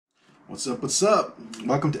What's up, what's up?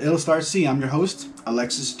 Welcome to Illstar C. I'm your host,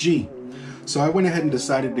 Alexis G. So I went ahead and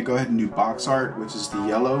decided to go ahead and do box art, which is the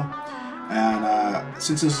yellow. And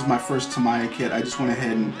since this is my first Tamiya kit, I just went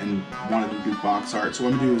ahead and wanted to do box art. So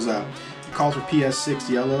what I'm going to do is, it calls for PS6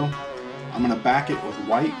 yellow. I'm going to back it with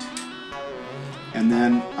white. And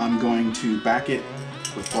then I'm going to back it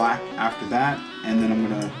with black after that. And then I'm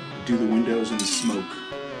going to do the windows and the smoke,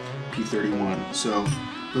 P31. So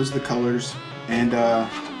those are the colors. And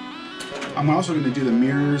I'm also going to do the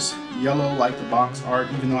mirrors yellow like the box art,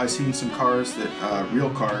 even though I've seen some cars that, real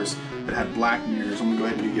cars, that had black mirrors. I'm going to go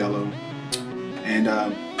ahead and do yellow. And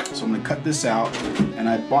so I'm going to cut this out, and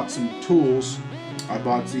I bought some tools. I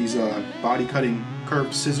bought these body cutting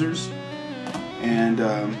curved scissors and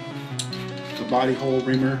the body hole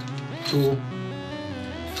reamer tool.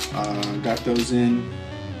 Got those in,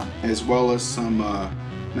 as well as some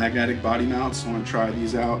magnetic body mounts. I want to try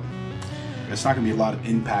these out. It's not going to be a lot of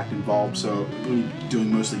impact involved, so we'll be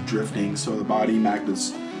doing mostly drifting, so the body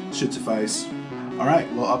magnets should suffice.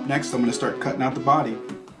 Alright, well, up next I'm going to start cutting out the body.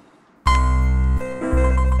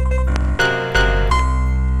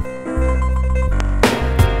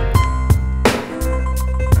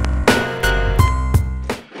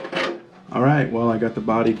 Alright, well, I got the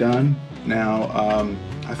body done. Now,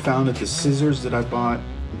 I found that the scissors that I bought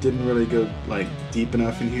didn't really go like deep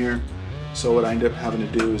enough in here. So what I ended up having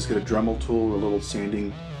to do is get a Dremel tool or a little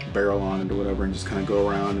sanding barrel on it or whatever, and just kind of go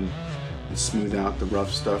around and smooth out the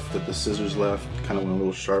rough stuff that the scissors left. Kind of went a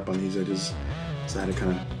little sharp on these edges, so I had to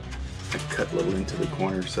kind of cut a little into the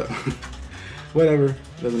corner. So whatever,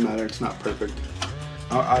 doesn't matter. It's not perfect.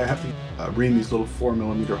 I have to ream these little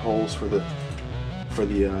 4mm holes for the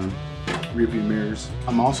rear view mirrors.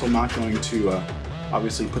 I'm also not going to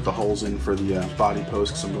obviously put the holes in for the body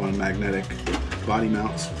post because I'm going magnetic body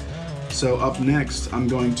mounts. So up next, I'm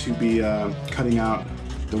going to be cutting out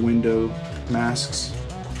the window masks,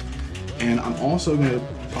 and I'm also going to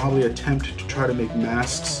probably attempt to try to make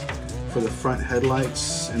masks for the front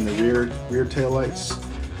headlights and the rear tail lights.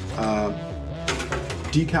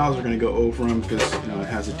 Decals are going to go over them because it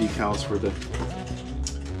has the decals for the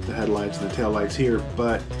headlights and the tail lights here,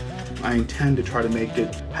 but I intend to try to make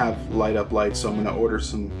it have light up lights, so I'm going to order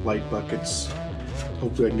some light buckets.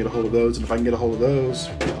 Hopefully I can get a hold of those, and if I can get a hold of those,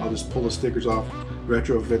 I'll just pull the stickers off,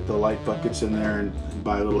 retrofit the light buckets in there, and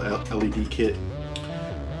buy a little LED kit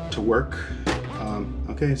to work.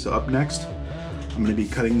 Okay, so up next, I'm going to be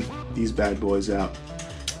cutting these bad boys out.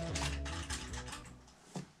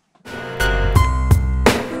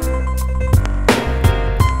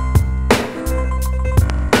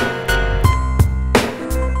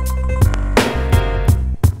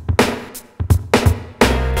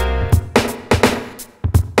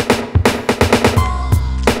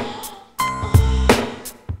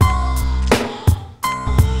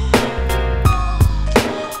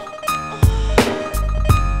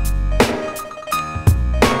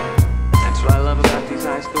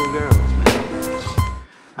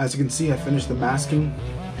 As you can see, I finished the masking.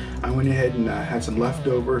 I went ahead and had some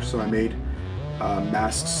leftover, so I made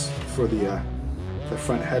masks for the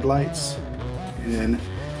front headlights, and then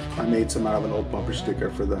I made some out of an old bumper sticker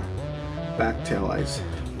for the back tail lights.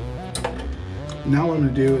 Now what I'm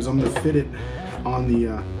going to do is I'm going to fit it on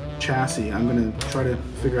the chassis. I'm going to try to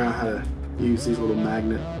figure out how to use these little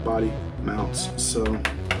magnet body mounts. So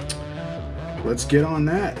let's get on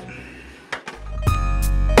that.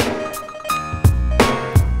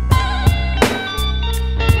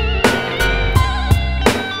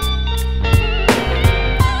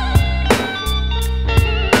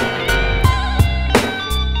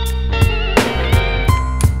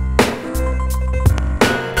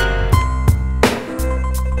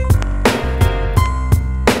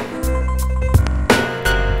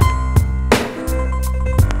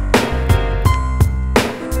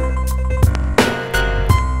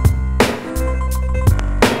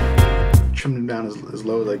 Trimmed them down as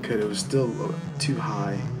low as I could. It was still too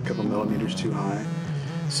high, a couple millimeters too high.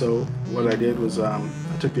 So what I did was I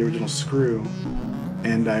took the original screw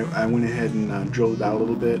and I went ahead and drilled it out a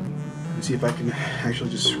little bit and see if I can actually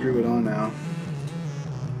just screw it on now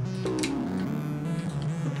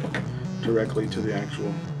directly to the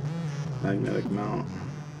actual magnetic mount.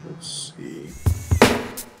 Let's see.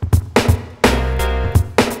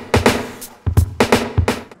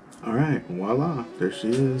 Alright, voila, there she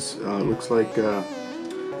is. Looks like the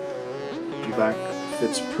back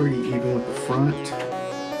fits pretty even with the front.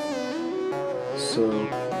 So,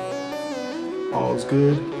 all's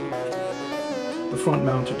good. The front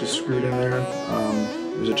mounts are just screwed in there.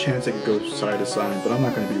 There's a chance it could go side to side, but I'm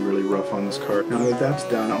not going to be really rough on this car. Now that that's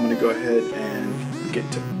done, I'm going to go ahead and get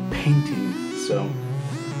to painting. So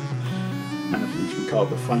you can call it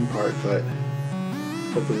the fun part, but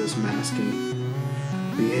hopefully this masking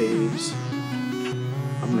behaves.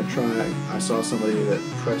 I'm gonna try, I saw somebody that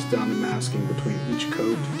pressed down the masking between each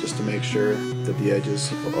coat just to make sure that the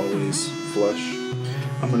edges are always flush.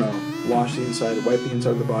 I'm gonna wash the inside, wipe the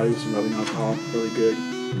inside of the body with some rubbing alcohol really good,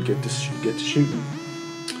 and get to shooting.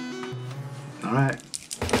 All right.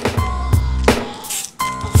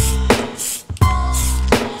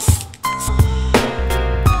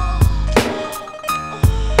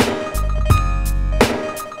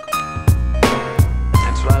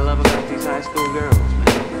 That's what I love about these high school girls, man.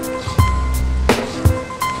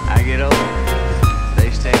 I get older,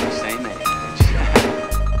 they stay the same age.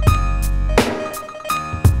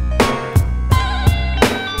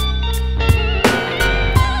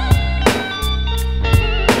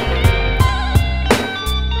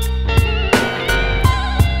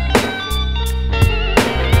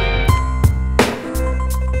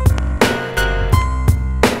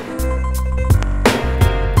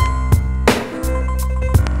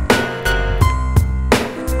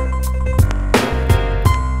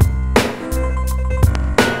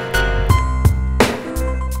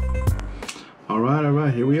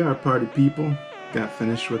 Alright, here we are, party people. Got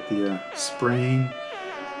finished with the spraying,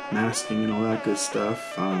 masking, and all that good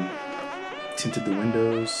stuff. Tinted the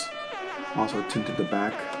windows, also tinted the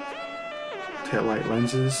back taillight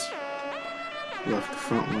lenses. Left the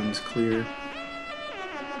front ones clear.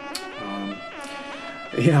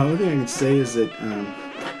 Yeah, the only thing I can say is that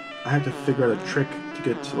I had to figure out a trick to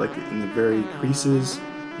get to, like, in the very creases,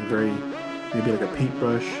 maybe like a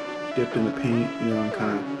paintbrush dipped in the paint, you know, and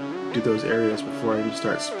kind of do those areas before I even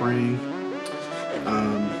start spraying.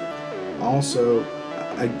 Also,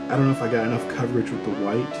 I don't know if I got enough coverage with the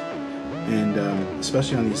white, and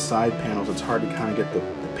especially on these side panels, it's hard to kind of get the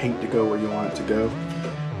paint to go where you want it to go.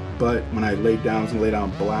 But when I laid down, I was going to lay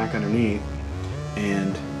down black underneath,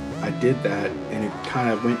 and I did that, and it kind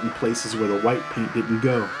of went in places where the white paint didn't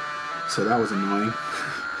go. So that was annoying.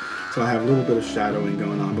 So I have a little bit of shadowing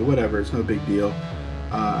going on, but whatever, it's no big deal.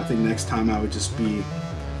 I think next time I would just be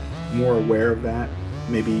more aware of that.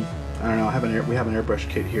 Maybe, I don't know, we have an airbrush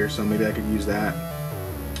kit here, so maybe I could use that,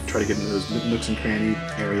 try to get into those nooks and cranny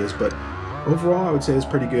areas. But overall, I would say it's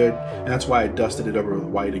pretty good, and that's why I dusted it over with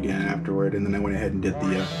white again afterward, and then I went ahead and did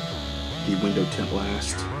the window tint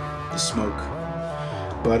last, the smoke.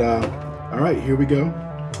 But all right, here we go.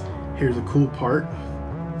 Here's a cool part: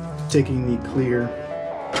 taking the clear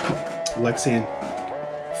Lexan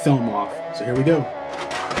film off. So here we go.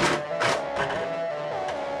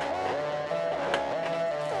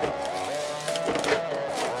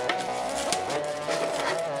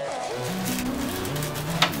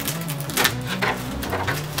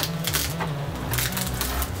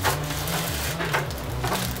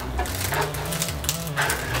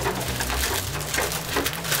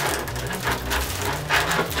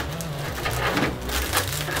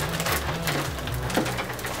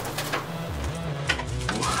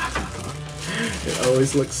 It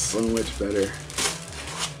always looks so much better.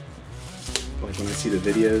 Like when I see the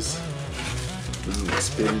videos, I'm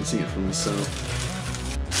experiencing it for myself.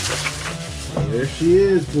 There she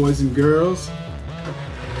is, boys and girls.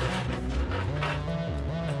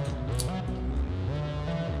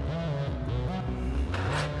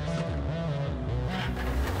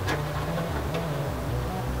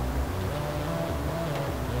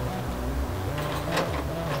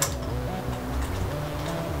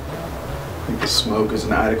 I think the smoke is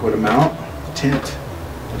an adequate amount. Tint,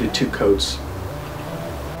 I did 2 coats.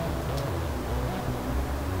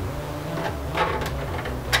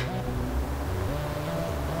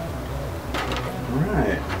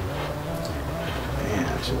 Alright.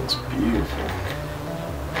 Man, she looks beautiful.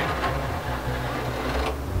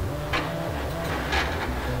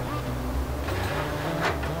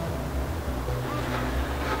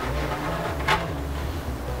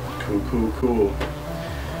 Cool, cool, cool.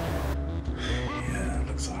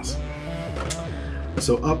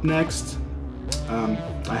 So up next, I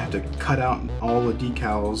have to cut out all the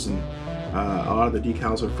decals, and a lot of the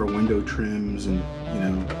decals are for window trims and, you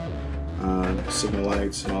know, signal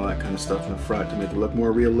lights and all that kind of stuff in the front to make it look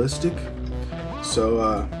more realistic.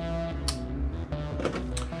 So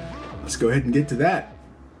let's go ahead and get to that.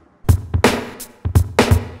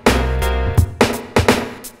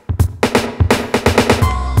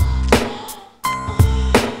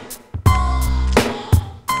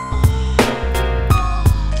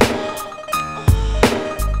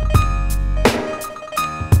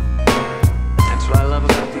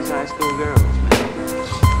 High school girls, man.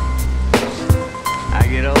 I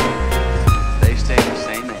get older, they stay the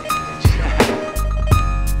same age.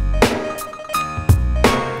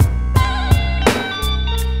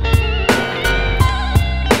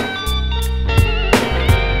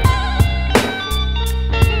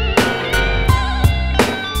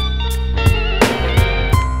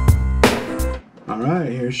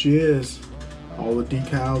 she is. All the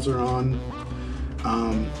decals are on.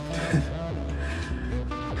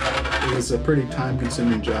 It was a pretty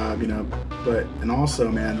time-consuming job, you know. And also,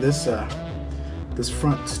 man, this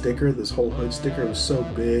front sticker, this whole hood sticker, was so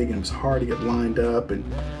big and it was hard to get lined up, and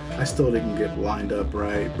I still didn't get lined up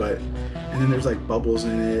right. And then there's like bubbles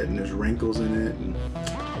in it, and there's wrinkles in it, and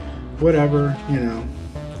whatever, you know.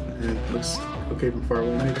 And it looks okay from far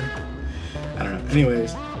away, maybe. I don't know.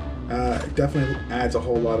 Anyways, it definitely adds a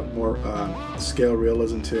whole lot of more scale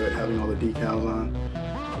realism to it, having all the decals on.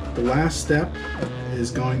 The last step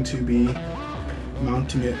is going to be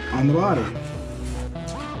mounting it on the body.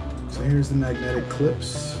 So here's the magnetic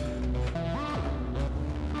clips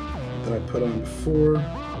that I put on before.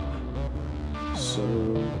 So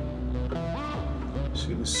it's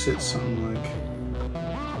going to sit something like,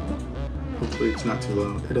 hopefully it's not too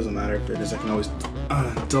low. It doesn't matter if it is, I can always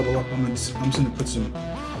double up on it. I'm just going to put some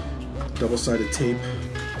double-sided tape,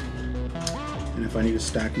 and if I need to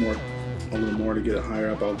stack a little more to get it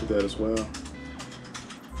higher up, I'll do that as well.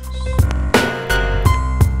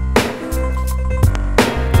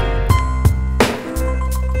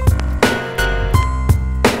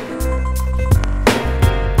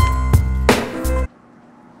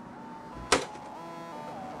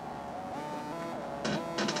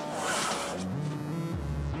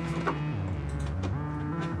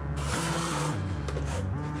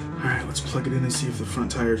 Alright, let's plug it in and see if the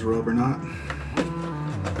front tires rub or not.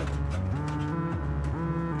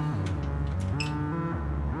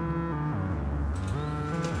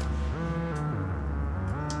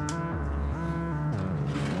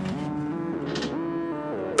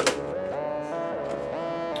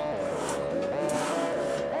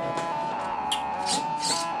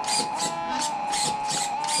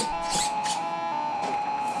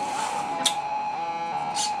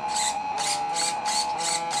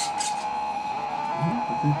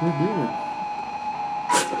 I think we're good.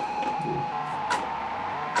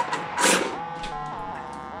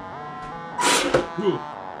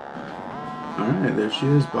 Alright, there she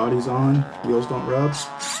is. Body's on. Wheels don't rub.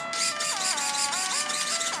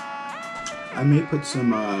 I may put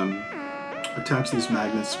some, attach these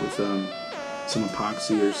magnets with some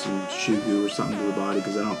epoxy or some shoe glue or something to the body,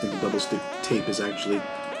 because I don't think the double stick tape is actually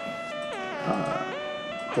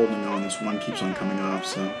holding on. This one keeps on coming off,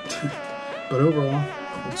 so. But overall,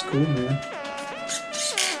 it's cool, man.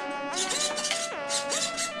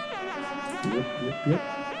 Yep.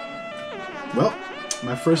 Well,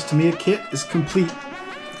 my first Tamiya kit is complete.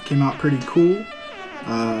 Came out pretty cool.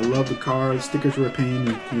 I love the car. The stickers were a pain,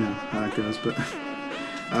 and you know how it goes. But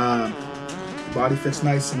the body fits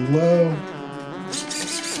nice and low.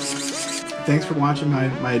 Thanks for watching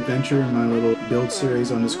my adventure and my little build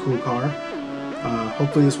series on this cool car.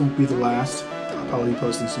 Hopefully this won't be the last. I'll probably be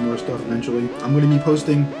posting some more stuff eventually. I'm going to be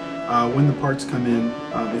posting when the parts come in,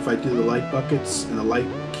 if I do the light buckets and the light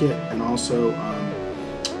kit, and also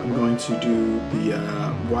I'm going to do the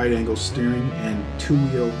wide angle steering and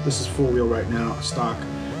two-wheel. This is four-wheel right now, stock.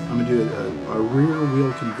 I'm going to do a rear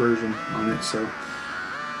wheel conversion on it, so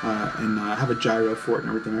and I have a gyro for it and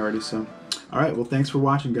everything already. So, all right, well, thanks for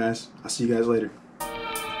watching, guys. I'll see you guys later.